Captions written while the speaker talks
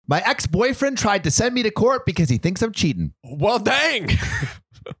My ex-boyfriend tried to send me to court because he thinks I'm cheating. Well, dang.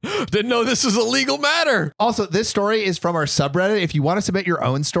 Didn't know this was a legal matter. Also, this story is from our subreddit. If you want to submit your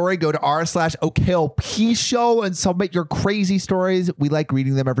own story, go to r/okopshow and submit your crazy stories. We like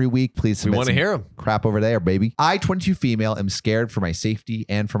reading them every week. Please submit. We want to hear them. Crap over there, baby. I, 22 female, am scared for my safety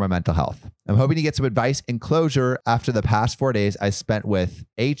and for my mental health. I'm hoping to get some advice and closure after the past 4 days I spent with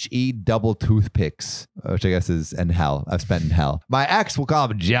HE double toothpicks, which I guess is in hell. I've spent in hell. My ex, we'll call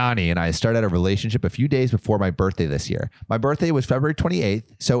him Johnny, and I started a relationship a few days before my birthday this year. My birthday was February 28th.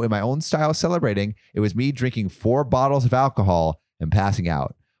 So in my own style celebrating, it was me drinking 4 bottles of alcohol and passing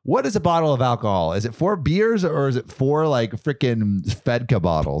out. What is a bottle of alcohol? Is it 4 beers or is it 4 like freaking Fedka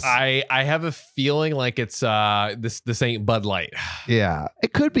bottles? I have a feeling like it's this ain't Bud Light. Yeah,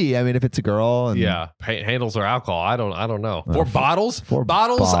 it could be. I mean, if it's a girl, and handles are alcohol. I don't know. 4 bottles, 4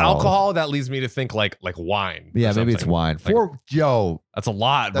 bottles, alcohol. That leads me to think like wine. Yeah, maybe it's wine. Like, 4, yo, that's a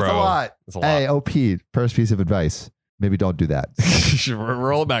lot, bro. That's a lot. That's a lot. Hey, OP, first piece of advice. Maybe don't do that.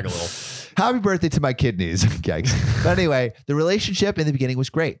 Roll it back a little. Happy birthday to my kidneys. But anyway, the relationship in the beginning was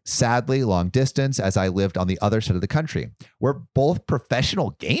great. Sadly, long distance as I lived on the other side of the country. We're both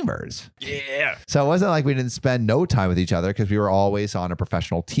professional gamers. Yeah. So it wasn't like we didn't spend no time with each other because we were always on a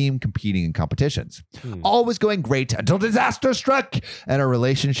professional team competing in competitions. All was going great until disaster struck and our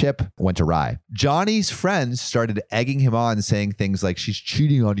relationship went awry. Johnny's friends started egging him on, saying things like, she's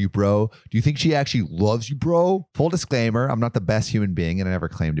cheating on you, bro. Do you think she actually loves you, bro? Full disclaimer, I'm not the best human being and I never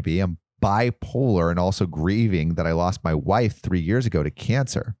claimed to be. I'm bipolar and also grieving that I lost my wife 3 years ago to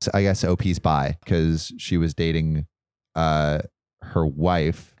cancer. So I guess OP's bi because she was dating her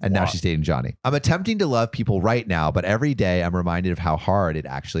wife and now she's dating Johnny. I'm attempting to love people right now, but every day I'm reminded of how hard it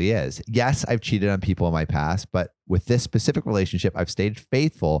actually is. Yes, I've cheated on people in my past, but with this specific relationship, I've stayed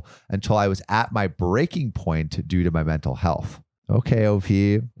faithful until I was at my breaking point due to my mental health. Okay, OP.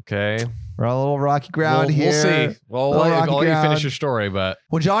 Okay. We're on a little rocky ground here. We'll see. Well, I'll let you finish your story, but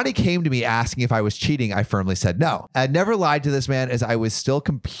when Johnny came to me asking if I was cheating, I firmly said no. I had never lied to this man as I was still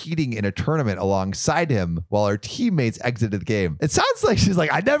competing in a tournament alongside him while our teammates exited the game. It sounds like she's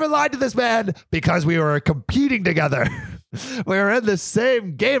like, I never lied to this man because we were competing together. We were in the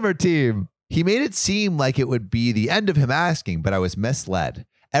same gamer team. He made it seem like it would be the end of him asking, but I was misled.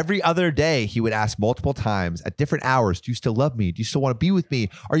 Every other day, he would ask multiple times at different hours, do you still love me? Do you still want to be with me?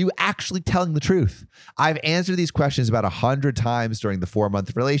 Are you actually telling the truth? I've answered these questions about 100 times during the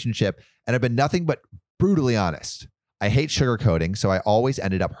 4-month relationship, and I've been nothing but brutally honest. I hate sugarcoating, so I always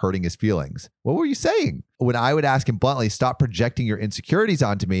ended up hurting his feelings. What were you saying? When I would ask him bluntly, stop projecting your insecurities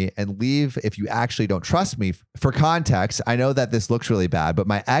onto me and leave if you actually don't trust me. For context, I know that this looks really bad, but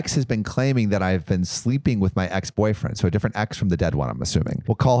my ex has been claiming that I've been sleeping with my ex-boyfriend. So a different ex from the dead one, I'm assuming.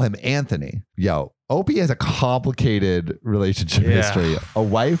 We'll call him Anthony. Yo, Opie has a complicated relationship history. A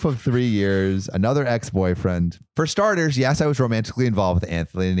wife of 3 years, another ex-boyfriend. For starters, yes, I was romantically involved with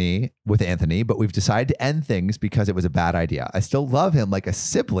Anthony, but we've decided to end things because it was a bad idea. I still love him like a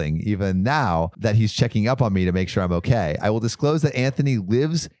sibling, even now that he's checking up on me to make sure I'm okay. I will disclose that Anthony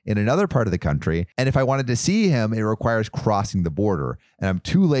lives in another part of the country, and if I wanted to see him, it requires crossing the border, and I'm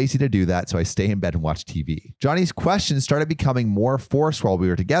too lazy to do that, so I stay in bed and watch TV. Johnny's questions started becoming more forced while we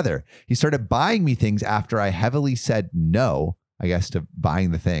were together. He started buying me things after I heavily said no, I guess, to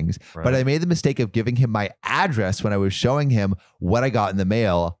buying the things. Right. But I made the mistake of giving him my address when I was showing him what I got in the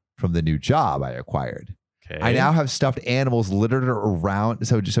mail from the new job I acquired. Okay. I now have stuffed animals littered around.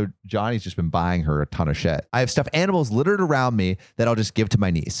 So Johnny's just been buying her a ton of shit. I have stuffed animals littered around me that I'll just give to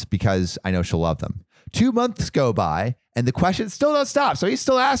my niece because I know she'll love them. 2 months go by and the questions still don't stop. So he's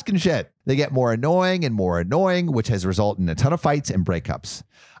still asking shit. They get more annoying, which has resulted in a ton of fights and breakups.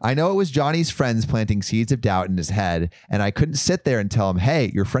 I know it was Johnny's friends planting seeds of doubt in his head, and I couldn't sit there and tell him,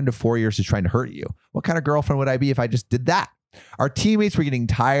 hey, your friend of 4 years is trying to hurt you. What kind of girlfriend would I be if I just did that? Our teammates were getting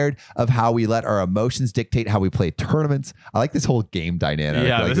tired of how we let our emotions dictate how we play tournaments. I like this whole game dynamic.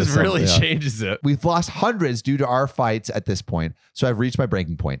 Yeah, like this really changes it. We've lost hundreds due to our fights at this point, so I've reached my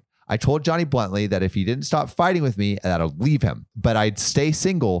breaking point. I told Johnny bluntly that if he didn't stop fighting with me, that I'd leave him, but I'd stay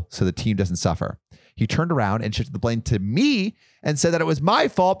single so the team doesn't suffer. He turned around and shifted the blame to me and said that it was my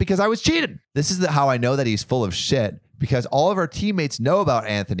fault because I was cheated. This is how I know that he's full of shit, because all of our teammates know about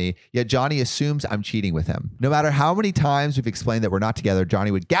Anthony, yet Johnny assumes I'm cheating with him. No matter how many times we've explained that we're not together,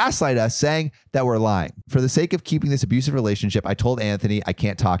 Johnny would gaslight us saying that we're lying. For the sake of keeping this abusive relationship, I told Anthony I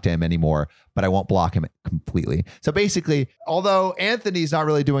can't talk to him anymore, but I won't block him completely. So basically, although Anthony's not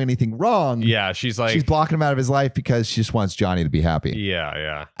really doing anything wrong, she's blocking him out of his life because she just wants Johnny to be happy.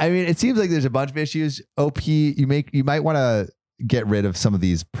 Yeah. I mean, it seems like there's a bunch of issues. OP, you might want to get rid of some of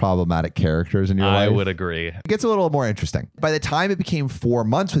these problematic characters in your life. I would agree. It gets a little more interesting. By the time it became 4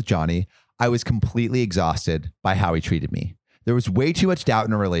 months with Johnny, I was completely exhausted by how he treated me. There was way too much doubt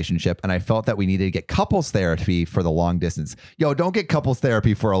in a relationship, and I felt that we needed to get couples therapy for the long distance. Yo, don't get couples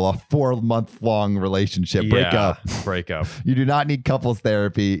therapy for a 4-month-long relationship. Break up. Break up. You do not need couples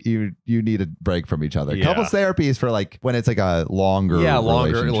therapy. You need a break from each other. Yeah. Couples therapy is for like when it's like a longer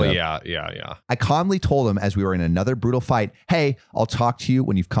relationship. Yeah. I calmly told him as we were in another brutal fight, hey, I'll talk to you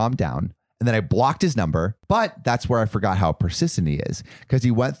when you've calmed down. And then I blocked his number, but that's where I forgot how persistent he is because he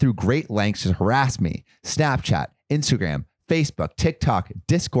went through great lengths to harass me. Snapchat, Instagram, Facebook, TikTok,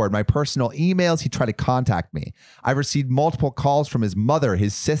 Discord, my personal emails. He tried to contact me. I've received multiple calls from his mother,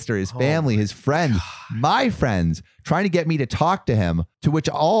 his sister, his family, his friends, my friends, trying to get me to talk to him, to which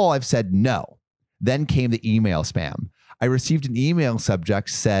all I've said no. Then came the email spam. I received an email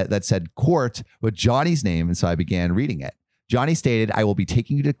subject that said court with Johnny's name, and so I began reading it. Johnny stated, I will be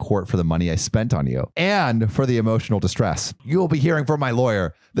taking you to court for the money I spent on you and for the emotional distress. You will be hearing from my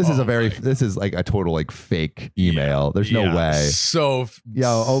lawyer. This is like a total like fake email. Yeah. There's no way. So,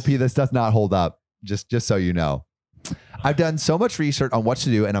 yo, OP, this does not hold up. Just so you know. I've done so much research on what to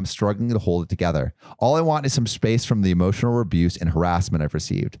do and I'm struggling to hold it together. All I want is some space from the emotional abuse and harassment I've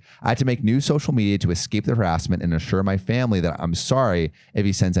received. I had to make new social media to escape the harassment and assure my family that I'm sorry if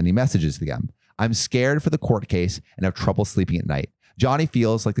he sends any messages to them. I'm scared for the court case and have trouble sleeping at night. Johnny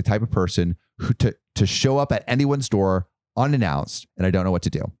feels like the type of person who to show up at anyone's door unannounced, and I don't know what to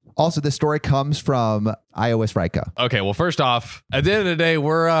do. Also, this story comes from iOS Rika. Okay, well, first off, at the end of the day,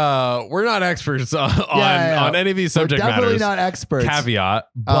 we're not experts on any of these subject matters. Definitely not experts. Caveat,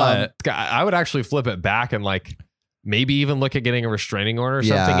 but I would actually flip it back and like maybe even look at getting a restraining order or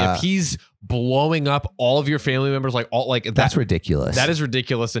something. If he's blowing up all of your family members, that's ridiculous. That is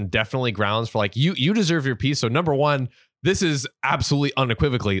ridiculous and definitely grounds for like you deserve your peace. So number one, this is absolutely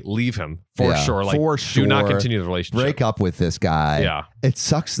unequivocally leave him for sure. Like do not continue the relationship. Break up with this guy. Yeah. It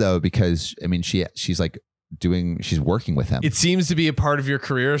sucks though because I mean she's working with him. It seems to be a part of your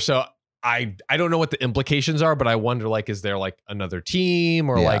career. So I don't know what the implications are, but I wonder like is there like another team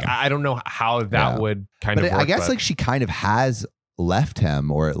or like I don't know how that would kind of work. I guess like she kind of has left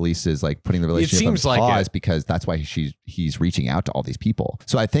him or at least is like putting the relationship on pause because that's why he's reaching out to all these people.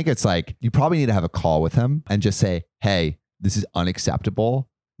 So I think it's like you probably need to have a call with him and just say, hey, this is unacceptable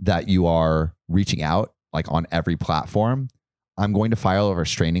that you are reaching out like on every platform. I'm going to file a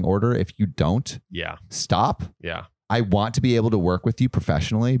restraining order if you don't stop. Yeah. I want to be able to work with you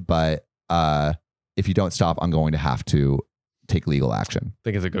professionally, but if you don't stop, I'm going to have to take legal action. I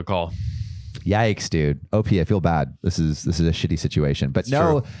think it's a good call. Yikes, dude. OP, I feel bad. This is a shitty situation, but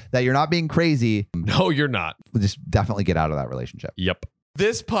know that you're not being crazy. No, you're not. Just definitely get out of that relationship. Yep.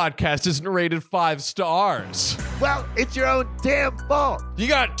 This podcast isn't rated 5 stars. Well, it's your own damn fault. You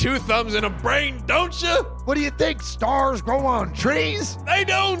got 2 thumbs and a brain, don't you? What do you think? Stars grow on trees? They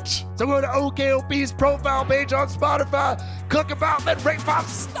don't. So go to OKOP's profile page on Spotify, click about, then rate 5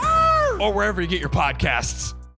 stars. Or wherever you get your podcasts.